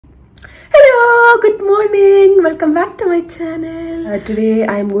Hello, good morning. Welcome back to my channel. Today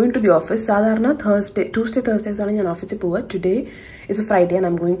I am going to the office. Sadharna Tuesday, Thursdays are in office. Today is a Friday and I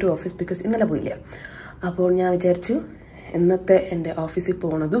am going to office because in the labuilla. Upon ya vicherchu എന്നത്തെ എൻ്റെ ഓഫീസിൽ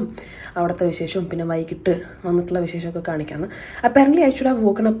പോകുന്നതും അവിടുത്തെ വിശേഷവും പിന്നെ വൈകിട്ട് വന്നിട്ടുള്ള വിശേഷമൊക്കെ കാണിക്കാണ്. Apparently I should have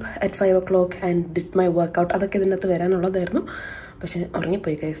woken up at 5 o'clock and did my workout. അതൊക്കെ ഇതിനകത്ത് വരാനുള്ളതായിരുന്നു. പക്ഷെ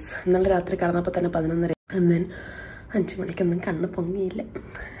ഉറങ്ങിപ്പോയി ഗൈസ്. ഇന്നലെ രാത്രി കടന്നപ്പോൾ തന്നെ 11:30. ദെൻ 5 മണിക്കൊന്നും കണ്ണ് പൊങ്ങിയില്ല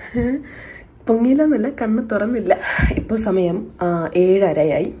എന്നല്ല, കണ്ണ് തുറന്നില്ല. ഇപ്പോൾ സമയം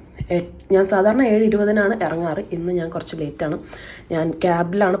 7:30 ഞാൻ സാധാരണ 7:20 ഇറങ്ങാറ്. ഇന്ന് ഞാൻ കുറച്ച് ലേറ്റാണ്. ഞാൻ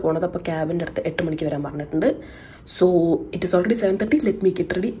ക്യാബിലാണ് പോണത്. അപ്പോൾ ക്യാബിൻ്റെ അടുത്ത് 8 മണിക്ക് വരാൻ പറഞ്ഞിട്ടുണ്ട്. So it is already 7:30. Let me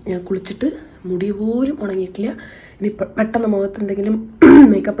get ready. ഞാൻ കുളിച്ചിട്ട് മുടി പോലും ഉണങ്ങിയിട്ടില്ല. ഇനി പെട്ടെന്ന് മുഖത്ത് എന്തെങ്കിലും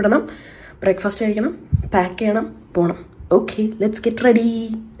മേക്കപ്പ് ഇടണം, ബ്രേക്ക്ഫാസ്റ്റ് കഴിക്കണം, പാക്ക് ചെയ്യണം, പോകണം. Okay, let's get ready.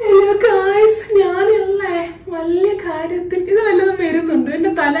 Hello guys, ഞാനല്ലേ വലിയ കാര്യത്തിൽ ഇത് വല്ലതും വരുന്നുണ്ടോ?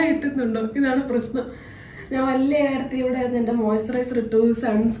 എൻ്റെ തല കിട്ടുന്നുണ്ടോ? ഇതാണ് പ്രശ്നം. ഞാൻ വലിയ കാര്യത്തിൽ ഇവിടെ എൻ്റെ മോയ്സ്ചറൈസർ ഇട്ടു,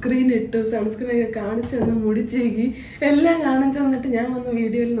 സൺസ്ക്രീൻ ഒക്കെ കാണിച്ചു തന്നു, മുടിച്ചേക്കി എല്ലാം കാണിച്ചു തന്നിട്ട് ഞാൻ വന്ന്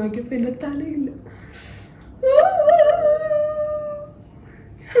വീഡിയോയിൽ നോക്കിയപ്പോൾ എൻ്റെ തലയില്ല.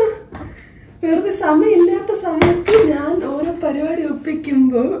 വെറുതെ സമയമില്ലാത്ത സമയത്ത് ഞാൻ ഓരോ പരിപാടി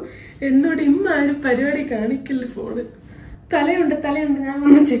ഒപ്പിക്കുമ്പോൾ എന്നോട് ഇമ്മ ഒരു പരിപാടി കാണിക്കില്ല. ഫോണ് തലയുണ്ട് ഞാൻ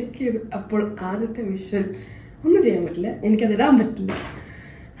വന്ന് ചെക്ക് ചെയ്തു. അപ്പോൾ ആദ്യത്തെ വിഷ്വൽ ഒന്നും ചെയ്യാൻ പറ്റില്ല, എനിക്കതിടാൻ പറ്റില്ല.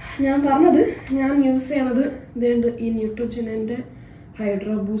 ഞാൻ പറഞ്ഞത് ഞാൻ യൂസ് ചെയ്യണത് ഇതുണ്ട്, ഈ ന്യൂട്രിജനിൻ്റെ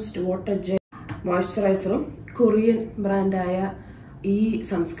hydro boost water gel മോയ്സ്ചറൈസറും Korean ബ്രാൻഡായ ഈ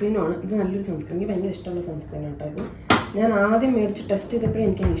സൺസ്ക്രീനുമാണ്. ഇത് നല്ലൊരു സൺസ്ക്രീൻ, എനിക്ക് ഭയങ്കര ഇഷ്ടമുള്ള സൺസ്ക്രീൻ ആട്ടോ ഇത്. ഞാൻ ആദ്യം മേടിച്ച് ടെസ്റ്റ് ചെയ്തപ്പോഴേ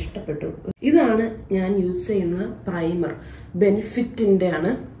എനിക്ക് ഇഷ്ടപ്പെട്ടു. ഇതാണ് ഞാൻ യൂസ് ചെയ്യുന്ന പ്രൈമർ, ബെനിഫിറ്റിൻ്റെ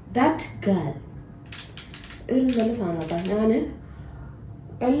ആണ്. ദാറ്റ് ഗേൾ ഒരു നല്ല സാധനം കേട്ടോ. ഞാൻ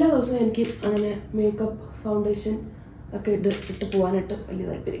എല്ലാ ദിവസവും എനിക്ക് അങ്ങനെ മേക്കപ്പ് ഫൗണ്ടേഷൻ ഒക്കെ ഇട്ട് പോകാനായിട്ട് വലിയ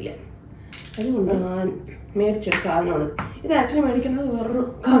താല്പര്യമില്ല. അതുകൊണ്ട് ഞാൻ മേടിച്ചൊരു സാധനമാണ് ഇത്. ആക്ച്വലി മേടിക്കുന്നത് വേറൊരു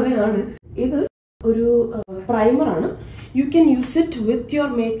കഥയാണ്. ഇത് ഒരു പ്രൈമറാണ്. You can use it with your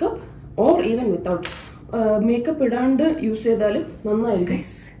makeup or even without. Makeup ഇടാണ്ട് use ചെയ്താലും നന്നായിരിക്കും.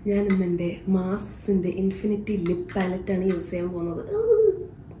 ഗൈസ്, ഞാൻ ഇന്ന് എൻ്റെ മാസിൻ്റെ ഇൻഫിനിറ്റി ലിപ് പാലറ്റാണ് യൂസ് ചെയ്യാൻ പോകുന്നത്.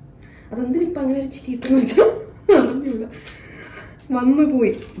 അതെന്തിനിപ്പം അങ്ങനെ ഒരു ചീറ്റെന്ന് വെച്ചാൽ അറിഞ്ഞില്ല, വന്നു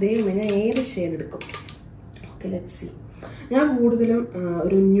പോയി. ദൈവമേ, ഞാൻ ഏത് ഷെയ്ഡ് എടുക്കും? Okay, let's see. ഞാൻ കൂടുതലും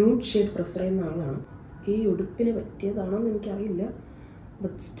ഒരു ന്യൂഡ് ഷെയ്ഡ് പ്രിഫർ ചെയ്യുന്ന ആളാണ്. ഈ ഉടുപ്പിന് പറ്റിയതാണോ എന്ന് എനിക്കറിയില്ല,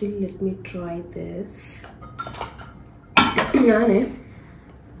 but still let me try this. ഞാൻ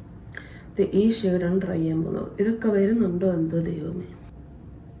ഈ ഷെയ്ഡാണ് ട്രൈ ചെയ്യാൻ പോകുന്നത്. ഇതൊക്കെ വരുന്നുണ്ടോ എന്തോ ദൈവമേ.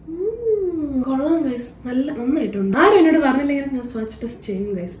 കൊള്ളാം ഗൈസ്, നന്നായിട്ടുണ്ട്. ആരും എന്നോട് പറഞ്ഞില്ലെങ്കിൽ ഞാൻ സ്വാച്ച് ടെസ്റ്റ് ചെയ്യും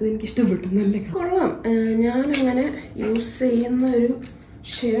ഗൈസ്. ഇത് എനിക്ക് ഇഷ്ടപ്പെട്ടു, നല്ല കൊള്ളാം. ഞാനങ്ങനെ യൂസ് ചെയ്യുന്ന ഒരു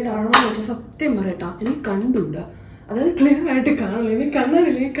ഷെയ്ഡാണോ എന്ന് വെച്ചാൽ സത്യം പറയട്ടാ, എനിക്ക് കണ്ടുണ്ട. അതായത് ക്ലിയർ ആയിട്ട് കാണില്ല. എനിക്ക്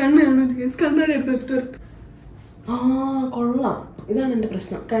കണ്ണാടില്ലേ, കണ്ണ് കാണില്ല ഗൈസ്. കണ്ണാടി എടുത്ത് വെച്ചിട്ട് കൊള്ളാം. ഇതാണ് എൻ്റെ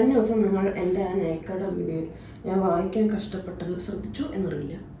പ്രശ്നം. കഴിഞ്ഞ ദിവസം നിങ്ങൾ എൻ്റെ ആ നൈക്കയുടെ വീഡിയോയിൽ ഞാൻ വായിക്കാൻ കഷ്ടപ്പെട്ടത് ശ്രദ്ധിച്ചു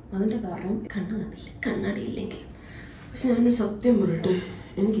എന്നറിയില്ല. അതിൻ്റെ കാരണം കണ്ണാടി ഇല്ലെങ്കിൽ. പക്ഷെ ഞാനൊരു സത്യം പറയട്ടെ,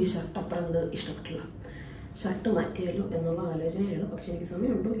 എനിക്ക് ഈ ഷർട്ട് അത്ര കണ്ട് ഇഷ്ടപ്പെട്ടില്ല. ഷർട്ട് മാറ്റിയാലോ എന്നുള്ള ആലോചനയാണ്. പക്ഷെ എനിക്ക്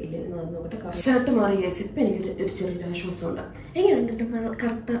സമയമുണ്ടോ ഇല്ല എന്ന് നോക്കട്ടെ. ഷർട്ട് മാറി ഗൈസ്. ഇപ്പം എനിക്കൊരു ചെറിയൊരു ആശ്വാസമുണ്ട്. എങ്ങനെയുണ്ട്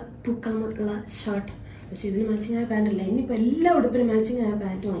കറുത്ത പൂക്കളമുള്ള ഷർട്ട്? പക്ഷെ ഇതിന് മാച്ചിങ് ആയ പാൻറ്റല്ല. ഇനിയിപ്പോൾ എല്ലാ ഉടുപ്പിനും മാച്ചിങ് ആയ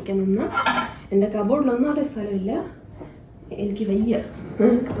പാൻറ്റ് വാങ്ങിക്കാൻ നിന്നാൽ എൻ്റെ കബോർഡിലൊന്നും അതേ സ്ഥലമില്ല, എനിക്ക് വയ്യ.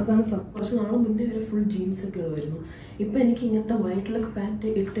 അതാണ് കുറച്ച് നാൾ മുന്നേ വരെ ഫുൾ ജീൻസൊക്കെ ഇടുമായിരുന്നു. ഇപ്പം എനിക്ക് ഇങ്ങനത്തെ വൈറ്റ് ലെഗ് പാൻറ്റ്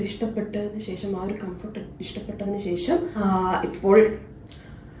ഇട്ട് ഇഷ്ടപ്പെട്ടതിന് ശേഷം, ആ ഒരു കംഫർട്ട് ഇഷ്ടപ്പെട്ടതിന് ശേഷം ഇപ്പോൾ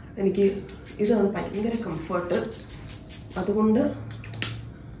എനിക്ക് ഇതാണ് ഭയങ്കര കംഫർട്ട്. അതുകൊണ്ട്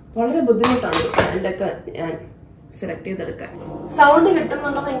വളരെ ബുദ്ധിമുട്ടാണ് പാൻറ്റൊക്കെ ഞാൻ സെലക്ട് ചെയ്തെടുക്കാൻ. സൗണ്ട്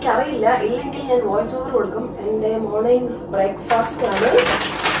കിട്ടുന്നുണ്ടോയെന്ന് എനിക്കറിയില്ല. ഇല്ലെങ്കിൽ ഞാൻ വോയിസ് ഓവർ കൊടുക്കും. എൻ്റെ മോർണിംഗ് ബ്രേക്ക്ഫാസ്റ്റ് ആണ്.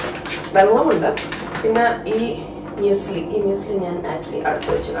 വെള്ളമുണ്ട്, പിന്നെ ഈ മ്യൂസ്ലി ഞാൻ ആക്ച്വലി അടുത്ത്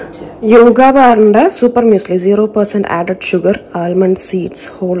വെച്ച് കാണിച്ചു. യോഗ ബാറിന്റെ super muesli, 0% added sugar, almond seeds,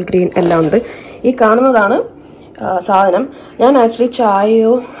 whole grain എല്ലാം ഉണ്ട്. ഈ കാണുന്നതാണ് സാധനം. ഞാൻ ആക്ച്വലി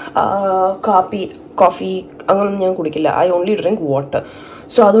ചായയോ കോഫി അങ്ങനൊന്നും ഞാൻ കുടിക്കില്ല. I only drink water.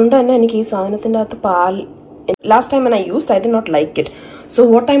 So അതുകൊണ്ട് തന്നെ എനിക്ക് ഈ സാധനത്തിൻ്റെ അകത്ത് പാൽ, last time I used, I did not like it. So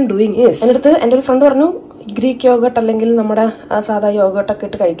what I am doing is, എൻ്റെ ഒരു ഫ്രണ്ട് പറഞ്ഞു ഗ്രീക്ക് യോഗട്ട് അല്ലെങ്കിൽ നമ്മുടെ സാധാ യോഗട്ടൊക്കെ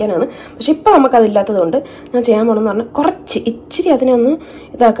ഇട്ട് കഴിക്കാനാണ്. പക്ഷെ ഇപ്പം നമുക്കതില്ലാത്തത് കൊണ്ട് ഞാൻ ചെയ്യാൻ പോകണമെന്ന് പറഞ്ഞാൽ ഇച്ചിരി അതിനെ ഒന്ന്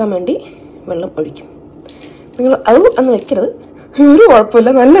ഇതാക്കാൻ വേണ്ടി വെള്ളം ഒഴിക്കും. നിങ്ങൾ അത് ഒന്ന് വെക്കരുത്, ഒരു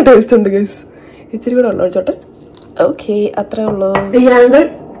കുഴപ്പമില്ല, നല്ല ടേസ്റ്റ് ഉണ്ട് ഗൈസ്. ഇച്ചിരി കൂടെ വെള്ളം ഒഴിച്ചോട്ടെ. ഓക്കെ, അത്രേ ഉള്ളൂ. ഈ ആംഗിൾ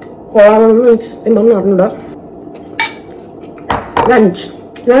കൊള്ളാമെന്ന് അറിഞ്ഞൂടാ.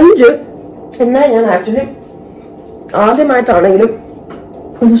 ലഞ്ച് എന്നാൽ ഞാൻ ആക്ച്വലി ആദ്യമായിട്ടാണെങ്കിലും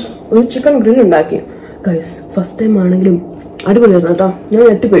ഒരു ചിക്കൻ ഗ്രിൽ ഉണ്ടാക്കി ഗൈസ്. ഫസ്റ്റ് ടൈം ആണെങ്കിലും അടിപൊളിയായിരുന്നു കേട്ടോ. ഞാൻ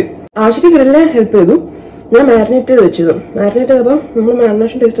ഞെട്ടിപ്പോയി. ആഷിക്ക് ഗ്രില്ലിനെ ഹെൽപ്പ് ചെയ്തു. ഞാൻ മാരിനേറ്റ് ചെയ്ത് വെച്ചത്. മാരിനേറ്റ് ചെയ്തപ്പോൾ നമ്മൾ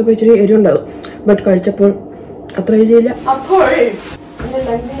മാരിനേഷൻ ടേസ്റ്റ് ഒക്കെ ഇച്ചിരി എരിവുണ്ടാകും. ബട്ട് കഴിച്ചപ്പോൾ അത്ര എരിയില്ല. അപ്പോൾ എൻ്റെ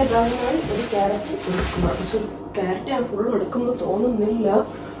ലഞ്ചിന്റെ ഭാഗമായി ഒരു ക്യാരറ്റ് എടുക്കുക. പക്ഷെ ക്യാരറ്റ് ഞാൻ ഫുൾ എടുക്കുമെന്ന് തോന്നുന്നില്ല.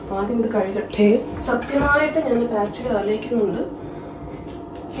 ആദ്യം ഇത് കഴുകട്ടെ. സത്യമായിട്ട് ഞാൻ ആക്ച്വലി ആലോചിക്കുന്നുണ്ട്,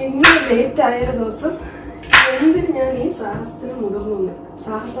 ഇങ്ങനെ ലേറ്റ് ആയൊരു ദിവസം എന്തിന് ഞാൻ ഈ സാഹസത്തിന് മുതിർന്നു.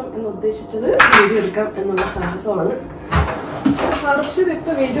 സാഹസം എന്ന് ഉദ്ദേശിച്ചത് വീഡിയോ എടുക്കാം എന്നുള്ള സാഹസമാണ്. ഹർഷിത്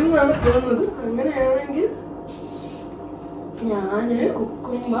ഇപ്പൊ വരും എന്നാണ് തോന്നുന്നത്. അങ്ങനെയാണെങ്കിൽ ഞാന്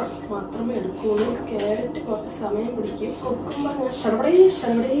കുക്കുംബർ മാത്രമേ എടുക്കുള്ളൂ. ക്യാരറ്റ് കുറച്ച് സമയം പിടിക്കും. കുക്കുംബർ ഞാൻ ശരടേ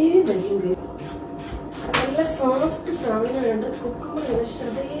വയ്ക്കുന്നത്. നല്ല സോഫ്റ്റ് സാധനമുണ്ട്. കുക്കുംബർ ഞാൻ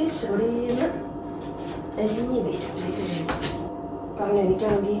ശരടേന്ന് അരിഞ്ഞ് വരും. കാരണം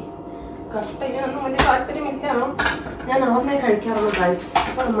എനിക്കാണെങ്കിൽ കട്ട് ചെയ്യാനൊന്നും വലിയ താല്പര്യമില്ല. ഞാൻ അളന്നേ കഴിക്കാറുള്ളൂ ഗൈസ്.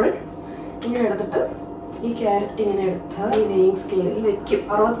 അപ്പൊ നമ്മൾ ഇങ്ങനെ എടുത്തിട്ട് ഈ ക്യാരറ്റ് ഇങ്ങനെ എടുത്ത് ഈ വെയിങ് സ്കെയിലിൽ വെക്കും.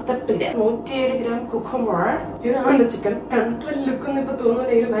 68 ഗ്രാം 107 ഗ്രാം കുക്കുംബർ. ഇതാണ് ചിക്കൻ. കൺട്രൽ ലുക്ക് ഒന്നും ഇപ്പൊ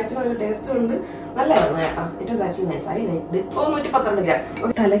തോന്നുന്നില്ലെങ്കിലും മാക്സിമം നല്ല ടേസ്റ്റ് ഉണ്ട്. നല്ലതായിരുന്നു കേട്ടോ. It was actually nice. I liked it. 112 gram.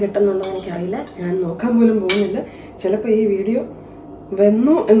 തല കിട്ടുന്നുണ്ടോ എനിക്കറിയില്ല. ഞാൻ നോക്കാൻ പോലും പോകുന്നില്ല. ചിലപ്പോ ഈ വീഡിയോ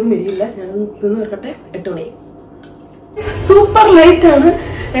വന്നു എന്നും വരില്ല. ഞാനത് നിന്ന് തീർക്കട്ടെ. 8 മണി. സൂപ്പർ ലേറ്റ് ആണ്.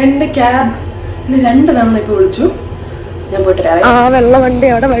 എന്റെ ക്യാബ് 2 തവണ ഇപ്പൊ വിളിച്ചു. ഞാൻ പോയിട്ട് ആ വെള്ള വണ്ടി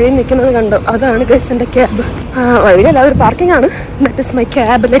അവിടെ വഴി നിൽക്കുന്നത് കണ്ടു. അതാണ് ഗൈസ് എന്റെ ക്യാബ്. വഴിയല്ല, അതൊരു പാർക്കിംഗ് ആണ്. That is my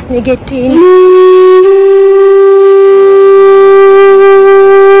cab. Let me get in.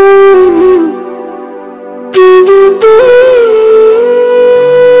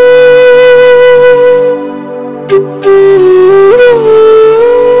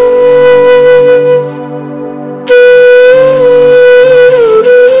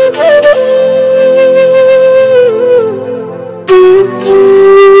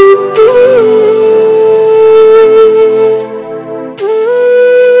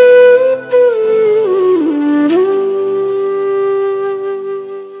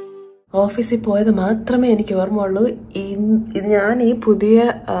 ഓഫീസിൽ പോയത് മാത്രമേ എനിക്ക് ഓർമ്മയുള്ളൂ. ഞാൻ ഈ പുതിയ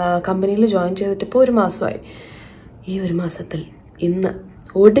കമ്പനിയിൽ ജോയിൻ ചെയ്തിട്ട് ഇപ്പോൾ 1 മാസമായി. ഈ 1 മാസത്തിൽ ഇന്ന്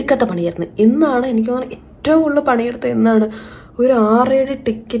ഒടുക്കത്തെ പണിയായിരുന്നു. ഇന്നാണ് എനിക്ക് തോന്നുന്നത് ഏറ്റവും കൂടുതൽ പണിയെടുത്തത്. ഇന്നാണ് ഒരു 6-7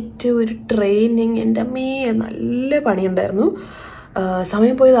 ടിക്കറ്റ്, ഒരു ട്രെയിനിങ്. എൻ്റെ അമ്മേ നല്ല പണിയുണ്ടായിരുന്നു.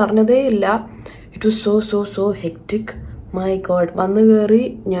 സമയം പോയത് അറിഞ്ഞതേ ഇല്ല. It was so so so hectic. My God. വന്നു കയറി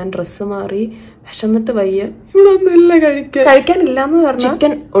ഞാൻ ഡ്രസ്സ് മാറി വിശന്നിട്ട് വയ്യ. ഇവിടെ ഒന്നുമില്ല കഴിക്കാനില്ല എന്ന് പറഞ്ഞാൽ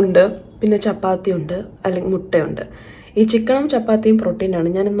ചിക്കൻ ഉണ്ട്, പിന്നെ ചപ്പാത്തി ഉണ്ട്, അല്ലെങ്കിൽ മുട്ടയുണ്ട്. ഈ ചിക്കനും ചപ്പാത്തിയും പ്രോട്ടീനാണ്.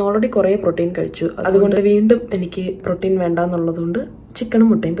 ഞാൻ ഇന്ന് ഓൾറെഡി കുറേ പ്രോട്ടീൻ കഴിച്ചു. അതുകൊണ്ട് വീണ്ടും എനിക്ക് പ്രോട്ടീൻ വേണ്ട എന്നുള്ളതുകൊണ്ട് ചിക്കനും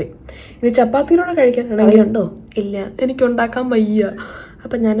മുട്ടയും പോയി. ഇനി ചപ്പാത്തിയിലൂടെ കഴിക്കാനാണെങ്കിൽ ഉണ്ടോ? ഇല്ല, എനിക്ക് ഉണ്ടാക്കാൻ വയ്യ.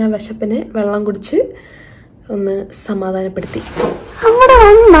 അപ്പം ഞാൻ ആ വിശപ്പിനെ വെള്ളം കുടിച്ച് ഒന്ന് സമാധാനപ്പെടുത്തി. അവിടെ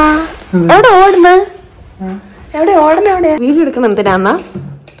എവിടെ ഓടുന്ന എവിടെയാ വീഡിയോ എടുക്കണം എന്തിനാന്നാ?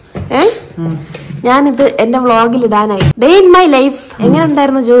 ഞാനിത് എന്റെ വ്ളോഗിൽ ഇടാനായി. Day in my life. എങ്ങനെ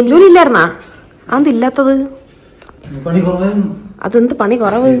ഉണ്ടായിരുന്നു ജോലി? ജോലി ഇല്ലായിരുന്നാ? അതില്ലാത്തത് അതെന്ത് പണി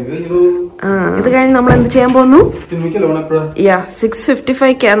കുറവ്? ഇത് കഴിഞ്ഞ് നമ്മൾ എന്ത് ചെയ്യാൻ പോകുന്നു?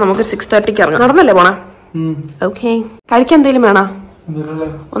 6:55 നമുക്ക് 6:30 ഇറങ്ങാം. നടന്നല്ലേ പോണ? ഓക്കെ. കഴിക്കാൻ എന്തെങ്കിലും വേണോ?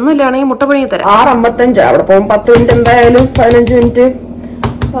 ഒന്നുമില്ല, വേണമെങ്കിൽ മുട്ട പണി തരാം. 6:55 അവിടെ പോകും. 10 മിനിറ്റ് എന്തായാലും 15 മിനിറ്റ്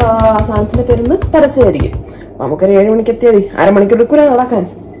സാധനത്തിന്റെ പേരുന്ന് പരസ്യമായിരിക്കും. നമുക്കൊരു 7 മണിക്ക് എത്തിയാൽ മതി. അരമണിക്കൂർ എടുക്കൂല നടക്കാൻ.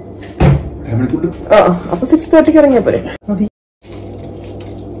 അപ്പൊ 6:30 ഇറങ്ങിയാ പോരെ?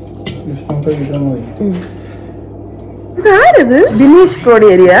 ഇതാരത്? ദിനേശ്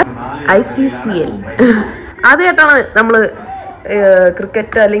കോടിയേരിയ ICCL. ആദ്യമായിട്ടാണ് നമ്മള്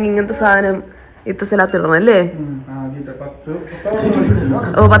ക്രിക്കറ്റ് അല്ലെങ്കിൽ ഇങ്ങനത്തെ സാധനം ഇത്തസിലാത്ത് ഇടണം അല്ലേ?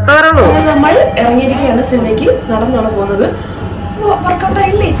 10 വരള്ളൂ. നമ്മൾ ഇറങ്ങിയിരിക്കുകയാണ്. സിനിമയ്ക്ക് നടന്നാണ് പോകുന്നത്.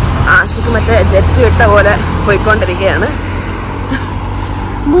 വർക്കൗട്ടായില്ലേ? ആഷിക്ക് മറ്റേ ജെറ്റ് വിട്ട പോലെ പോയിക്കൊണ്ടിരിക്കുകയാണ്.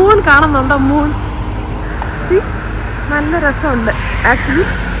 മൂൺ കാണുന്നുണ്ടോ? മൂൺ നല്ല രസമുണ്ട്. ആക്ച്വലി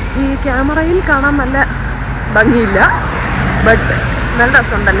ഈ ക്യാമറയിൽ കാണാൻ നല്ല ഭംഗിയില്ല, ബട്ട് നല്ല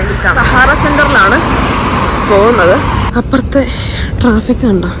രസമുണ്ട്. അല്ലെങ്കിൽ കാണാം. സഹാറ സെന്ററിലാണ് പോകുന്നത്. അപ്പുറത്തെ ട്രാഫിക്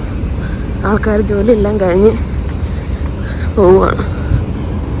കണ്ടോ? ആൾക്കാർ ജോലിയെല്ലാം കഴിഞ്ഞ് പോവുകയാണ്.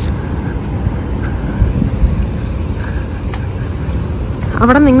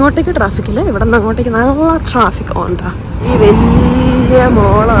 അവിടെ നിന്ന് ഇങ്ങോട്ടേക്ക് ട്രാഫിക് ഇല്ല, ഇവിടെ നിന്ന് അങ്ങോട്ടേക്ക് നല്ല ട്രാഫിക് ഓണ്ടാ. ഈ വലിയ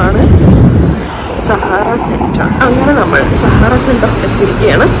മോളാണ് സഹാറ സെന്റർ. അങ്ങനെ നമ്മൾ സഹാറ സെന്റർ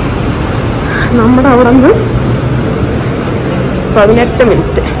എത്തിയിരിക്കുകയാണ്. നമ്മുടെ അവിടെ നിന്ന് 18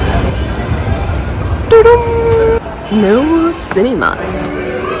 minute. No cinemas.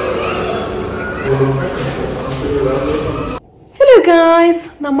 Hello guys,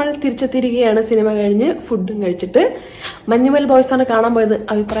 നമ്മൾ തിരിച്ചെത്തിയിരിക്കുകയാണ് സിനിമ കഴിഞ്ഞ്. ഫുഡും കഴിച്ചിട്ട്. മഞ്ഞുമൽ ബോയ്സ് ആണ് കാണാൻ പോയത്.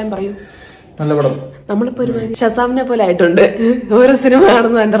 അഭിപ്രായം പറയൂ. നല്ല പടം. നമ്മളിപ്പോ ഒരുമാതിരി ഷസാമിനെ പോലെ ആയിട്ടുണ്ട്. ഓരോ സിനിമ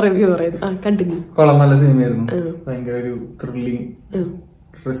കാണുന്ന എന്റെ റിവ്യൂ പറയുന്നു. കണ്ടിന്യൂ. കൊള്ളാം, നല്ല സിനിമയായിരുന്നു. ഭയങ്കര ഒരു ത്രില്ലിംഗ്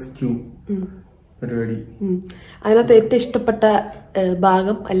റെസ്ക്യൂ പരിപാടി. അതിനകത്ത് ഏറ്റവും ഇഷ്ടപ്പെട്ട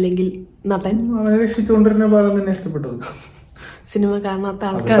ഭാഗം അല്ലെങ്കിൽ നടൻ? അവനെ രക്ഷിച്ചുകൊണ്ടിരുന്ന ഭാഗം തന്നെ ഇഷ്ടപ്പെട്ടത്. സിനിമ കാണാത്ത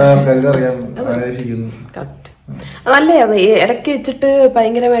ആൾക്കാർക്ക് അറിയാം അവനെ രക്ഷിക്കുന്നു. കറക്റ്റ്. നല്ലേ. അത് ഇടയ്ക്ക് വെച്ചിട്ട്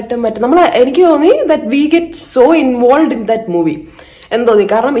ഭയങ്കരമായിട്ട് എനിക്ക് തോന്നി that we get so involve in that movie എന്ന് തോന്നി.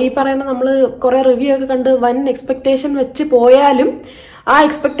 കാരണം ഈ പറയുന്ന നമ്മള് കുറെ റിവ്യൂ ഒക്കെ കണ്ട് വൻ എക്സ്പെക്ടേഷൻ വെച്ച് പോയാലും ആ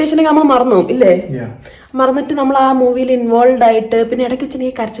എക്സ്പെക്ടേഷനൊക്കെ നമ്മൾ മറന്നു ഇല്ലേ? മറന്നിട്ട് നമ്മൾ ആ മൂവിയിൽ ഇൻവോൾവ് ആയിട്ട് പിന്നെ ഇടയ്ക്ക് വെച്ച്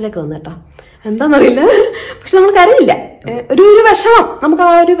എനിക്ക് കരച്ചിലൊക്കെ വന്നു കേട്ടോ. എന്താന്നറിയില്ല, പക്ഷെ നമ്മൾ കരയില്ല. ഒരു വിഷമം, നമുക്ക്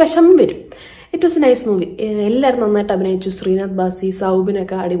ആ ഒരു വിഷമം വരും. It was A nice movie. എല്ലാവരും നന്നായിട്ട് അഭിനയിച്ചു. ശ്രീനാഥ് ബാസി,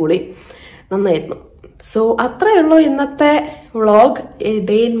 സൗബിനൊക്കെ അടിപൊളി, നന്നായിരുന്നു. സോ അത്രയേ ഉള്ളൂ ഇന്നത്തെ vlog, A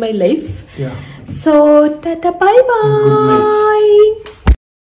day in my life. So Tata, bye bye.